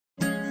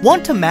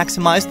Want to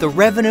maximize the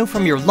revenue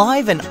from your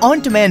live and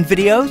on-demand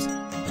videos?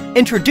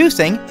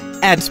 Introducing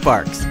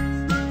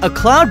AdSparx, a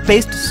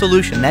cloud-based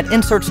solution that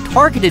inserts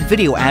targeted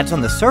video ads on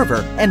the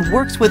server and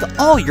works with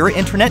all your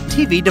internet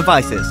TV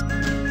devices.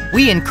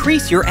 We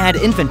increase your ad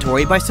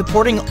inventory by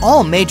supporting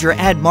all major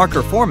ad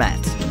marker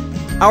formats.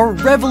 Our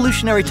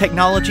revolutionary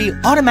technology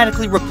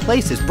automatically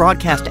replaces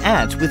broadcast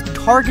ads with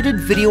targeted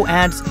video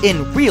ads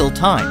in real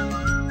time.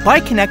 By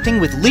connecting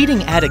with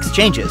leading ad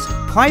exchanges,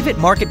 private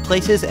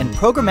marketplaces, and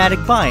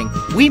programmatic buying,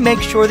 we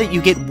make sure that you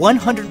get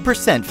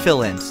 100%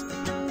 fill-ins.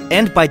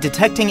 And by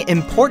detecting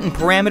important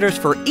parameters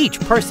for each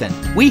person,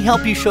 we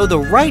help you show the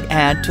right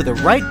ad to the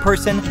right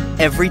person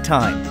every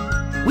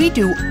time. We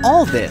do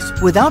all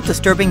this without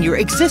disturbing your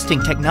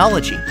existing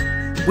technology.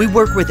 We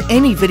work with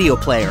any video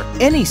player,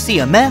 any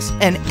CMS,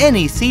 and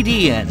any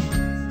CDN.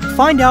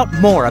 Find out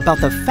more about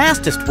the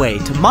fastest way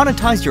to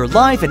monetize your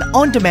live and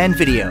on-demand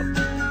video.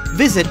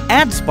 Visit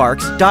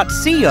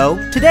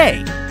adsparx.co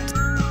today.